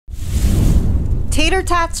tater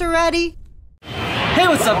tots already? Hey,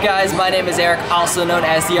 what's up guys? My name is Eric, also known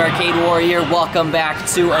as the Arcade Warrior. Welcome back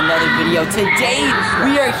to another video. Today,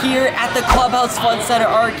 we are here at the Clubhouse Fun Center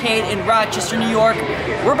arcade in Rochester, New York.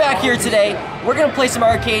 We're back here today. We're gonna play some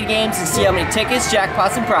arcade games and see how many tickets,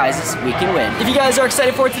 jackpots, and prizes we can win. If you guys are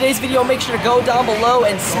excited for today's video, make sure to go down below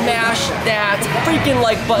and smash that freaking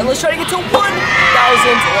like button. Let's try to get to 1,000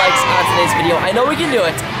 likes on today's video. I know we can do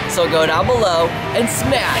it. So go down below and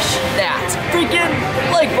smash that freaking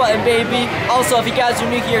like button, baby. Also, if you guys are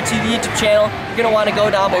new here to the YouTube channel, you're gonna wanna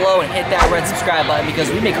go down below and hit that red subscribe button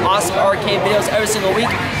because we make awesome arcade videos every single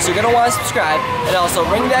week. So you're gonna wanna subscribe and also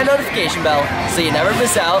ring that notification bell so you never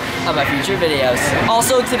miss out on my future videos.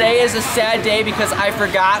 Also, today is a sad day because I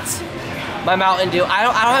forgot my Mountain Dew. I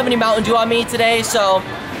don't have any Mountain Dew on me today, so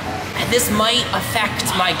this might affect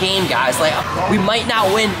my game, guys. Like, we might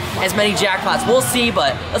not win as many jackpots. We'll see,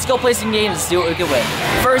 but let's go play some games and see what we can win.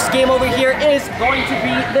 First game over here is going to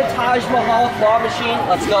be the Taj Mahal claw machine.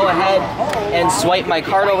 Let's go ahead and swipe my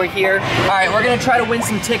card over here. All right, we're gonna try to win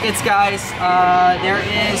some tickets, guys. There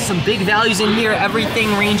is some big values in here,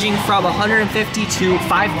 everything ranging from 150 to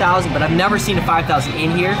 5,000, but I've never seen a 5,000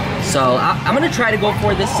 in here. So I'm gonna try to go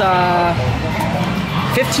for this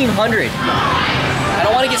 1,500. I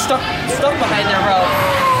don't want to get stuck behind there, bro.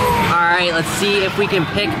 All right, let's see if we can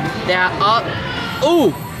pick that up.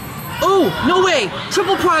 Ooh, no way.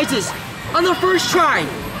 Triple prizes on the first try.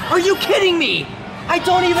 Are you kidding me? I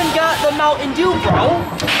don't even got the Mountain Dew, bro.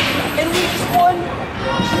 And we just won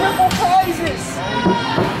triple prizes.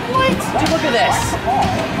 What? Dude, look at this.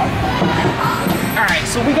 All right,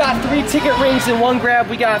 so we got 3 ticket rings in one grab.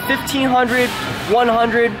 We got 1,500,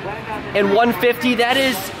 100, and 150. That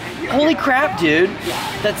is, holy crap, dude.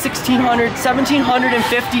 That's 1,600,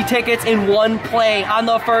 1,750 tickets in one play on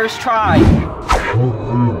the first try.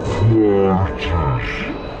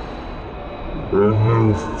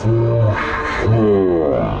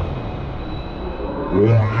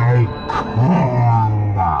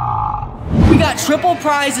 We got triple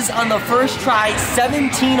prizes on the first try,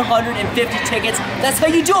 1,750 tickets. That's how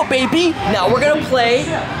you do it, baby. Now we're gonna play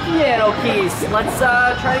piano keys. Let's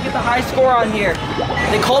try to get the high score on here.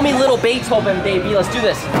 They call me Little Beethoven, baby. Let's do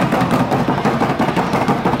this.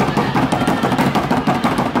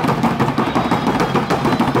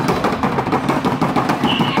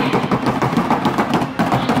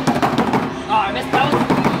 Oh, I missed that one.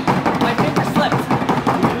 My finger slipped.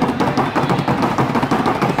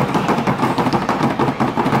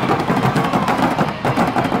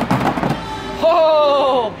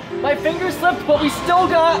 My finger slipped, but we still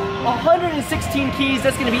got 116 keys.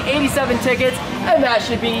 That's gonna be 87 tickets, and that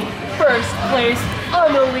should be first place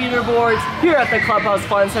on the leaderboards here at the Clubhouse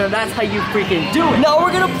Fun Center. That's how you freaking do it. Now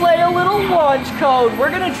we're gonna play a little launch code.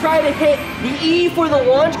 We're gonna try to hit the E for the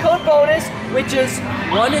launch code bonus, which is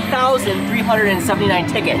 1,379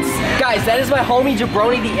 tickets. Guys, that is my homie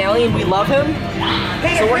Jabroni the alien. We love him.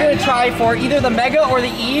 So we're gonna try for either the Mega or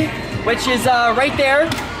the E, which is right there.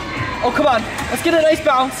 Oh, come on. Let's get a nice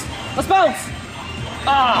bounce. Let's bounce.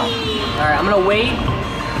 Ah. All right, I'm gonna wait,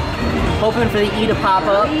 hoping for the E to pop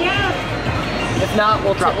up. If not,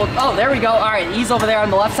 we'll drop. Oh, there we go. All right, E's over there on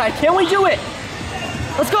the left side. Can we do it?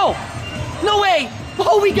 Let's go. No way.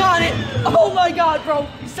 Oh, we got it. Oh my God, bro.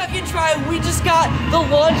 Second try, we just got the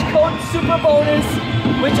launch code super bonus,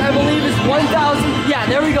 which I believe is 1,000. Yeah,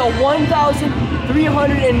 there we go.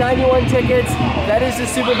 1,391 tickets. That is the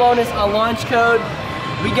super bonus, a launch code.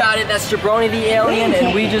 We got it, that's Jabroni the alien,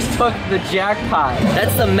 and we just took the jackpot.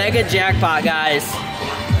 That's the mega jackpot, guys.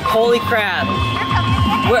 Holy crap.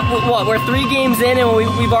 We're 3 games in and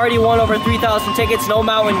we've already won over 3,000 tickets, no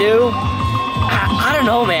Mountain Dew? I don't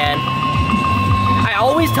know, man. I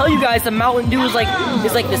always tell you guys the Mountain Dew is like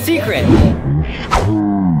the secret.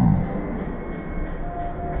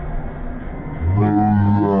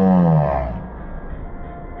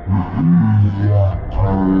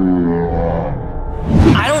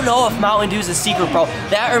 I don't know if Mountain Dew is a secret, bro.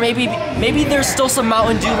 That, or maybe there's still some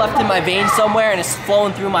Mountain Dew left in my veins somewhere and it's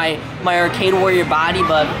flowing through my Arcade Warrior body,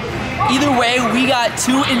 but either way, we got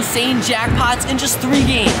 2 insane jackpots in just 3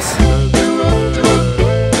 games.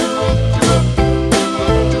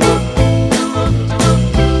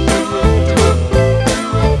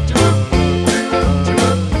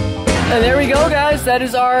 And there we go, guys. That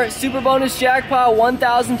is our super bonus jackpot,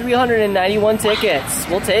 1,391 tickets.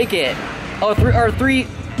 We'll take it. Oh,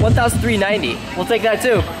 1,390. We'll take that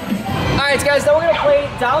too. All right, guys, now we're gonna play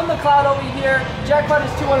Down the Cloud over here. Jackpot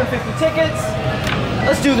is 250 tickets.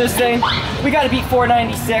 Let's do this thing. We gotta beat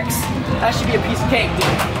 496. That should be a piece of cake, dude.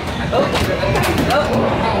 Oh,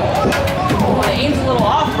 the aim's a little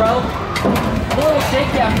off, bro. I'm a little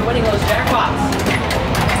shaky after winning those jackpots.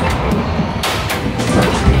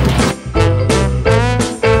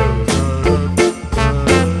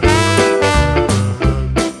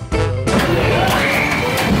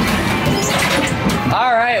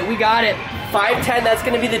 Alright, we got it. 510, that's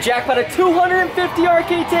gonna be the jackpot of 250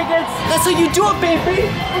 arcade tickets. That's how you do it, baby.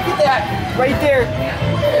 Look at that, right there.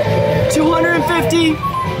 250.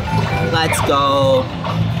 Let's go.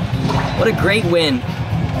 What a great win.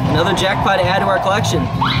 Another jackpot to add to our collection.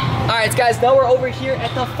 Alright guys, now we're over here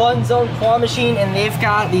at the Fun Zone claw machine and they've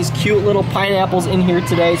got these cute little pineapples in here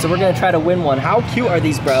today, so we're gonna try to win one. How cute are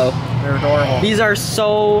these, bro? They're adorable. These are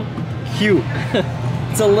so cute.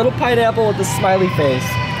 It's a little pineapple with a smiley face.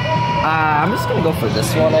 I'm just gonna go for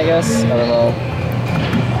this one, I guess. I don't know.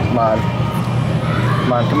 Come on.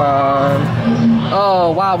 Come on, come on.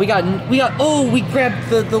 Oh, wow, we grabbed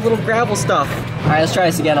the little gravel stuff. All right, let's try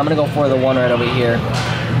this again. I'm gonna go for the one right over here.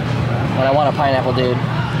 And I want a pineapple, dude.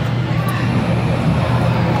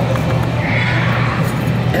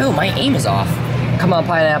 Ew, my aim is off. Come on,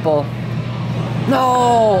 pineapple.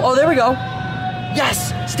 No, oh, there we go.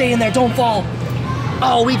 Yes, stay in there, don't fall.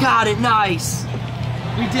 Oh, we got it, nice.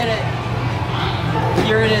 We did it.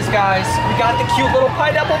 Here it is, guys. We got the cute little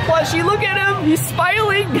pineapple plushie. Look at him, he's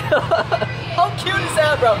smiling. How cute is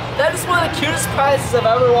that, bro? That is one of the cutest prizes I've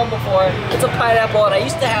ever won before. It's a pineapple, and I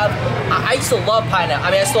used to love pineapple.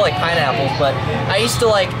 I mean, I still like pineapples, but I used to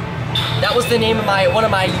like, that was the name of one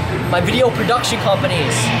of my video production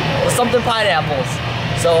companies. It was something pineapples.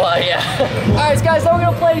 So, yeah. All right, guys, now we're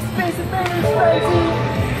gonna play Space Invaders Frenzy.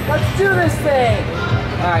 Let's do this thing.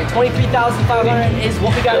 All right, 23,500 is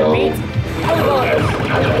what we got to beat. How about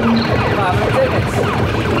 500 tickets?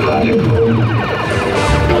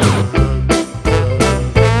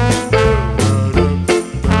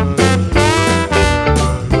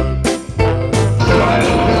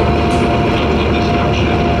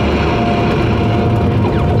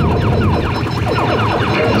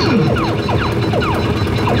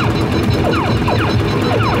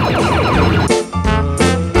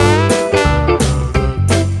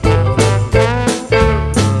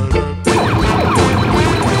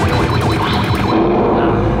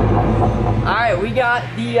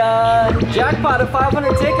 Jackpot of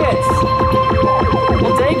 500 tickets.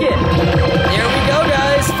 We'll take it. There we go,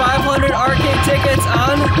 guys. 500 arcade tickets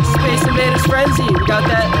on Space Invaders Frenzy. We got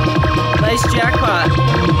that nice jackpot.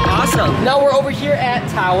 Awesome. Now we're over here at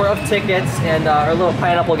Tower of Tickets, and our little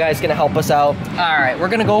pineapple guy is gonna help us out. All right, we're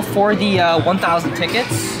gonna go for the 1,000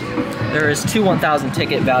 tickets. There is two 1,000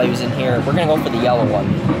 ticket values in here. We're gonna go for the yellow one.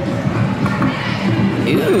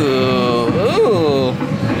 Ooh.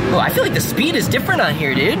 Oh, I feel like the speed is different on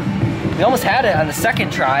here, dude. We almost had it on the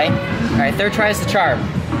second try. All right, third try is the charm.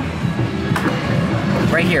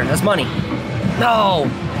 Right here, that's money. No.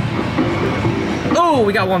 Oh,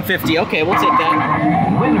 we got 150. Okay, we'll take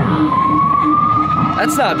that. Winner.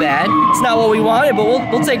 That's not bad. It's not what we wanted, but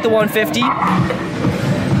we'll take the 150.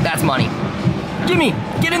 That's money. Gimme,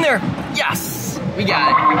 get in there. Yes, we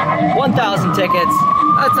got it. 1,000 tickets.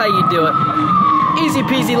 That's how you do it. Easy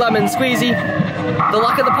peasy lemon squeezy. The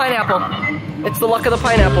luck of the pineapple. It's the luck of the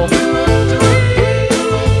pineapple.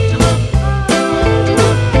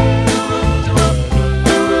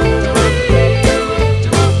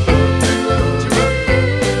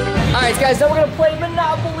 Alright guys, now we're gonna play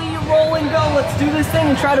Monopoly Roll and Go. Let's do this thing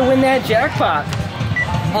and try to win that jackpot.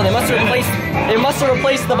 Oh, they must have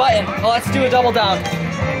replaced the button. Oh, let's do a double down.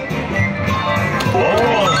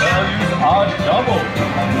 Oh, values are double.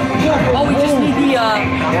 Oh, we just need the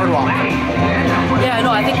boardwalk. Yeah,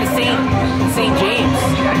 no, I think the St. James.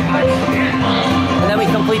 And then we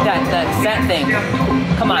complete that set thing.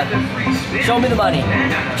 Come on. Show me the money.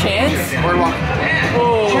 Chance? Boardwalk.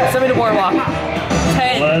 Oh, send me the boardwalk.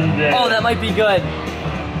 10. Oh, that might be good.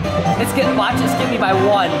 Watch this get me by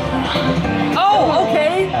 1. Oh,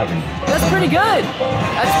 okay. That's pretty good.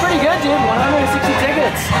 That's pretty good, dude. 160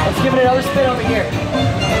 tickets. Let's give it another spin over here.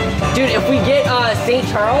 Dude, if we get St.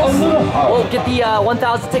 Charles, we'll get the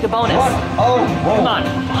 1,000 ticket bonus. Come on.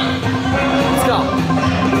 Let's go.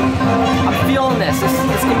 I'm feeling this.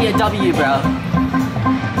 This can be a W, bro.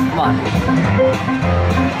 Come on.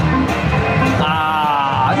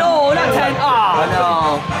 No, not 10.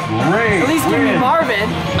 No. Great. At least give me Marvin.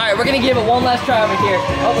 All right, we're gonna give it one last try over here.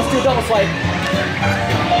 Oh, let's do a double swipe.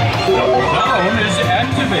 Double down is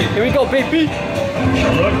activated. Here we go, baby.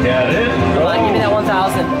 Look at it. Come on, give me that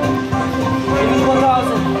 1,000. Give me the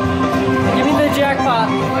 1,000. Give me the jackpot.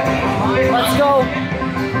 Let's go.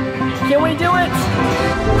 Can we do it?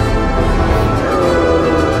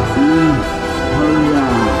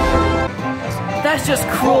 That's just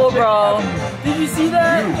cool, bro. Did you see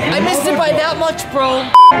that? I missed it by that much, bro.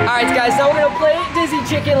 Alright, guys, now we're gonna play Dizzy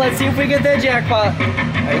Chicken. Let's see if we get that jackpot.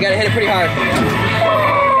 Alright, we gotta hit it pretty hard.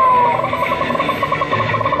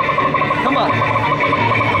 Come on.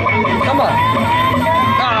 Come on.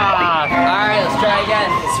 Ah! Alright, let's try again.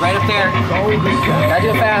 It's right up there. Gotta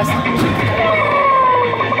do it fast.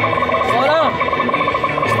 Slow down.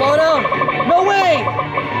 Slow down. No way!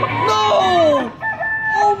 No!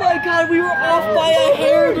 Oh my god, we were off by a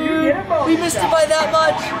hair, dude. We missed it by that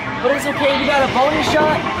much. But it's okay, we got a bonus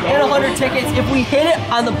shot and 100 tickets. If we hit it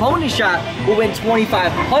on the bonus shot, we'll win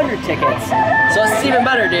 2,500 tickets. So it's even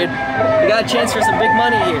better, dude. We got a chance for some big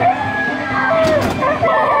money here.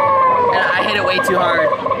 And I hit it way too hard.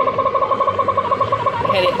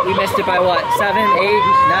 Hit it. We missed it by what? 7, 8,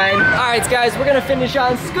 9. Alright, guys, we're gonna finish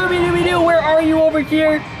on Scooby-Dooby-Doo. Where are you over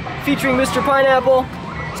here? Featuring Mr. Pineapple.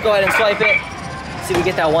 Let's go ahead and swipe it. See if we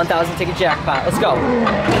get that 1,000 ticket jackpot. Let's go.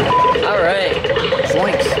 Alright.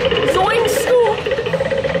 Zoinks. Zoinks, Scoop.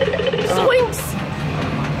 Zoinks.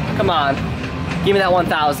 Come on. Give me that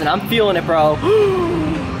 1,000. I'm feeling it, bro.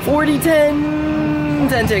 40,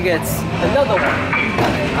 10 tickets. Another one.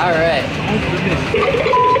 Alright.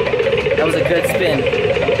 That was a good spin.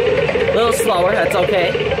 A little slower, that's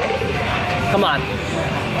okay. Come on.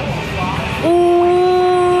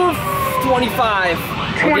 Ooh, 25.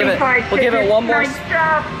 We'll give it one more. Nice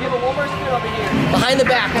job. Give it one more spin over here. Behind the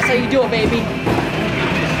back, that's how you do it, baby.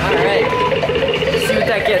 Alright. Let's see what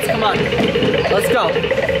that gets. Come on. Let's go.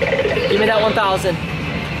 Give me that 1,000.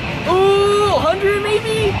 Ooh, 100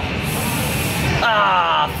 maybe?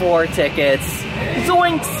 Ah, 4 tickets.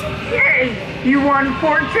 Zoinks! Yay! You won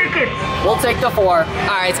 4 tickets! We'll take the 4.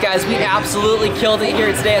 Alright, guys, we absolutely killed it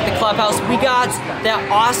here today at the Clubhouse. We got that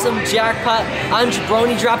awesome jackpot on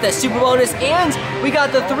Jabroni drop, that super bonus, and we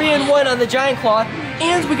got the 3-in-1 on the giant claw,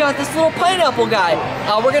 and we got this little pineapple guy.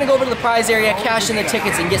 We're gonna go over to the prize area, cash in the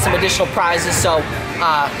tickets, and get some additional prizes. So,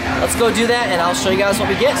 let's go do that, and I'll show you guys what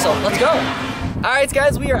we get. So, let's go. Alright,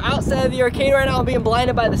 guys, we are outside of the arcade right now. I'm being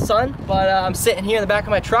blinded by the sun, but I'm sitting here in the back of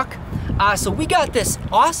my truck. So we got this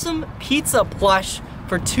awesome pizza plush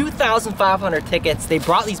for 2,500 tickets. They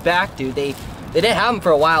brought these back, dude. They didn't have them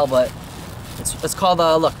for a while, but it's called,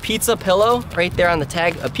 look, Pizza Pillow right there on the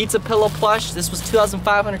tag. A Pizza Pillow plush. This was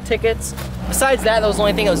 2,500 tickets. Besides that, that was the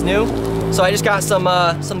only thing that was new. So I just got some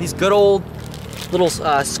of these good old little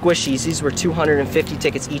squishies. These were 250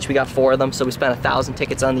 tickets each. We got 4 of them, so we spent 1,000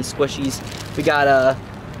 tickets on these squishies. We got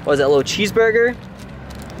what was that, little cheeseburger?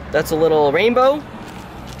 That's a little rainbow.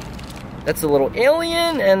 That's a little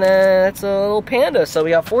alien, and then that's a little panda. So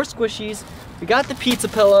we got 4 squishies. We got the pizza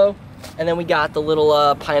pillow, and then we got the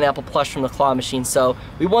little pineapple plush from the claw machine. So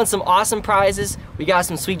we won some awesome prizes. We got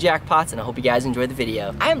some sweet jackpots, and I hope you guys enjoyed the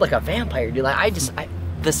video. I am like a vampire, dude. Like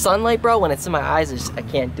the sunlight, bro, when it's in my eyes, I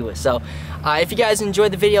can't do it. So if you guys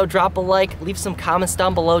enjoyed the video, drop a like, leave some comments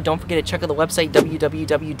down below. Don't forget to check out the website,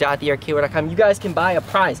 www.thearcadewarrior.com. You guys can buy a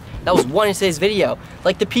prize that was won in today's video,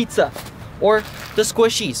 like the pizza, or the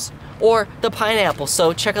squishies, or the pineapple.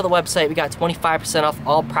 So check out the website. We got 25% off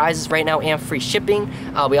all prizes right now and free shipping.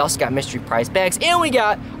 We also got mystery prize bags, and we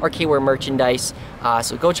got arcadewarrior merchandise.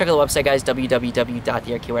 So go check out the website, guys,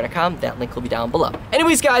 www.thearcadewarrior.com. That link will be down below.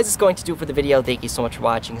 Anyways, guys, it's going to do it for the video. Thank you so much for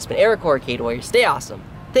watching. It's been Eric, Arcade Warrior. Stay awesome,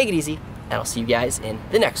 take it easy, and I'll see you guys in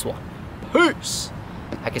the next one. Peace!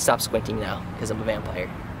 I can stop squinting now because I'm a vampire.